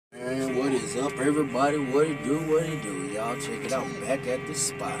is up, everybody? What it do, Y'all check it out. Back at the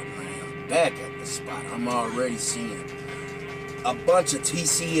spot, man. Back at the spot. I'm already seeing a bunch of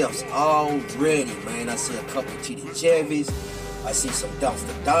TCFs already, man. I see a couple of Chitty Chevys. I see some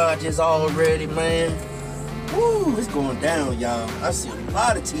dumpster Dodges already, man. Woo, it's going down, y'all. I see a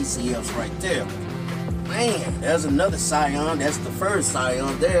lot of TCFs right there. Man, there's another Scion. That's the first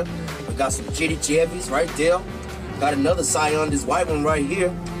Scion there. We got some Chitty Chevys right there. Got another Scion, this white one right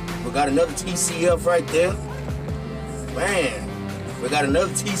here. We got another TCF right there. Man, we got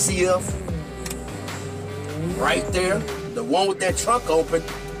another TCF right there. The one with that trunk open.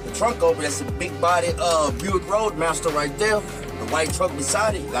 The trunk open, that's a big body Buick Roadmaster right there. The white truck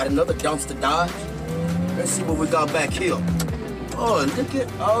beside it. Got another dumpster Dodge. Let's see what we got back here. Oh, look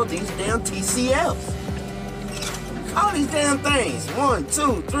at all these damn TCFs. All these damn things. 1,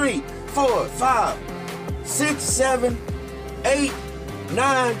 2, 3, 4, 5, 6, 7, 8,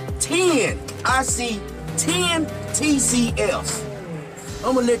 9, 10. I see 10 TCFs.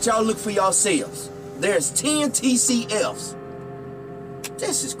 I'm gonna let y'all look for yourselves. There's 10 TCFs.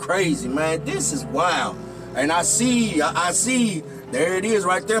 This is crazy, man. This is wild. And I see, there it is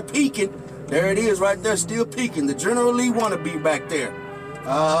right there peeking. There it is right there still peeking. The General Lee wannabe back there.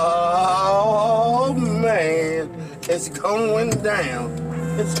 Oh, man. It's going down.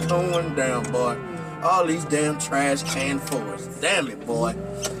 It's going down, boy. All these damn trash can Fords. Damn it, boy.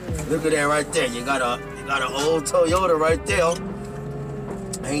 Look at that right there. You got an old Toyota right there.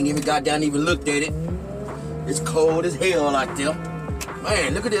 I ain't even got down, even looked at it. It's cold as hell out there.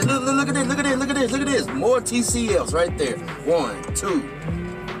 Man, look at this. Look at this. Look at this. Look at this. Look at this. More TCFs right there. 1, 2,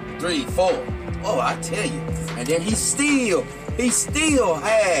 3, 4. Oh, I tell you. And then he still has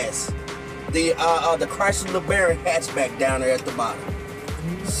the Chrysler LeBaron hatchback down there at the bottom.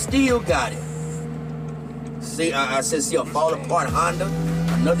 Still got it. See, I said, see a fall apart Honda,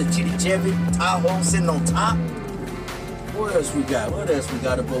 another Chitty Chevy, Tahoe sitting on top. What else we got? What else we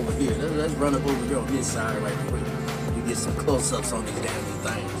got up over here? Let's run up over here on this side right quick. We get some close-ups on these damn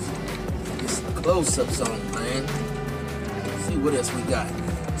things. Get some close-ups on them, man. Let's see what else we got.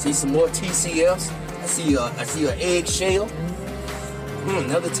 See some more TCFs. I see an eggshell.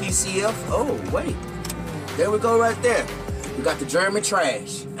 Another TCF. Oh, wait. There we go right there. We got the German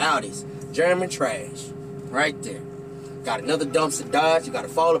trash. Audis. German trash. Right there. Got another dumpster Dodge. You got a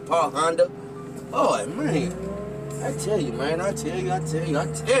fall apart Honda. Oh, man. I tell you, man. I tell you.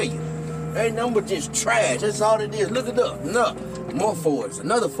 Ain't nothing but just trash. That's all it is. Look it up. No. More Fords.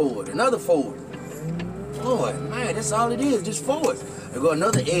 Another Ford. Another Ford. Boy, man. That's all it is. Just Fords. There go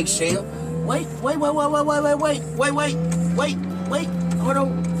another eggshell. Wait. Hold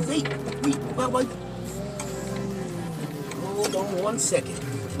on. Wait. Hold on 1 second.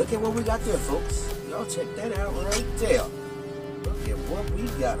 Look at what we got there, folks. Y'all check that out right there. Look at what we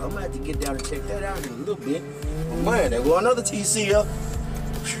got. I'm gonna have to get down and check that out in a little bit. Oh man, there go another TCF.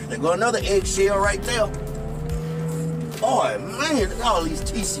 There go another eggshell right there. Oh man, look at all these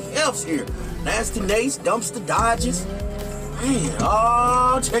TCFs here. Nasty Nates, dumpster Dodges. Man,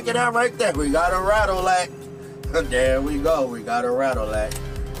 oh, check it out right there. We got a Rattlelack. There we go. We got a Rattlelack.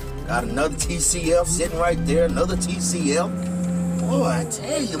 Got another TCF sitting right there. Another TCF. Boy, I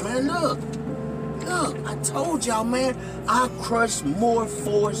tell you, man, look. Look, I told y'all, man, I crush more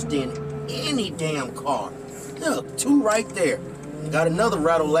Fords than any damn car. Look, 2 right there. Got another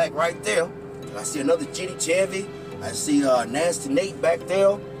Rattlelack right there. I see another Chitty Chevy. I see Nasty Nate back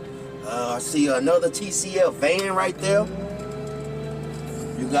there. I see another TCF van right there.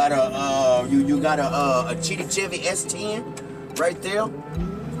 You got a Chitty Chevy S10 right there. All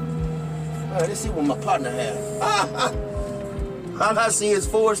right, let's see what my partner has. I see his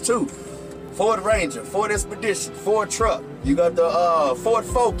Fords too. Ford Ranger, Ford Expedition, Ford Truck. You got the Ford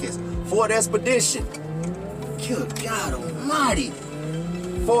Focus, Ford Expedition. Good God Almighty.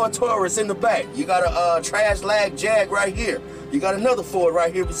 Ford Taurus in the back. You got a trash lag Jag right here. You got another Ford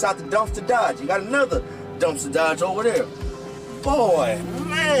right here beside the dumpster Dodge. You got another dumpster Dodge over there. Boy,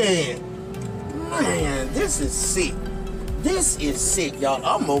 man, this is sick. This is sick, y'all.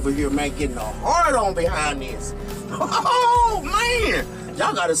 I'm over here, man, getting a hard on behind this. Oh, man.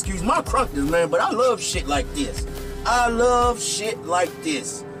 Y'all gotta excuse my crunkness, man, but I love shit like this. I love shit like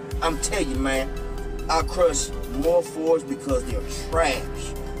this. I'm telling you, man, I crush more Fords because they're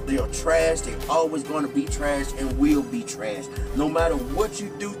trash. They are trash. They're always going to be trash and will be trash. No matter what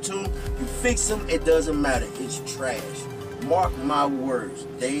you do to them, you fix them, it doesn't matter. It's trash. Mark my words.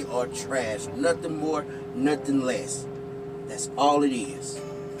 They are trash. Nothing more, nothing less. That's all it is.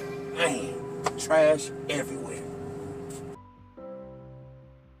 Man, trash everywhere.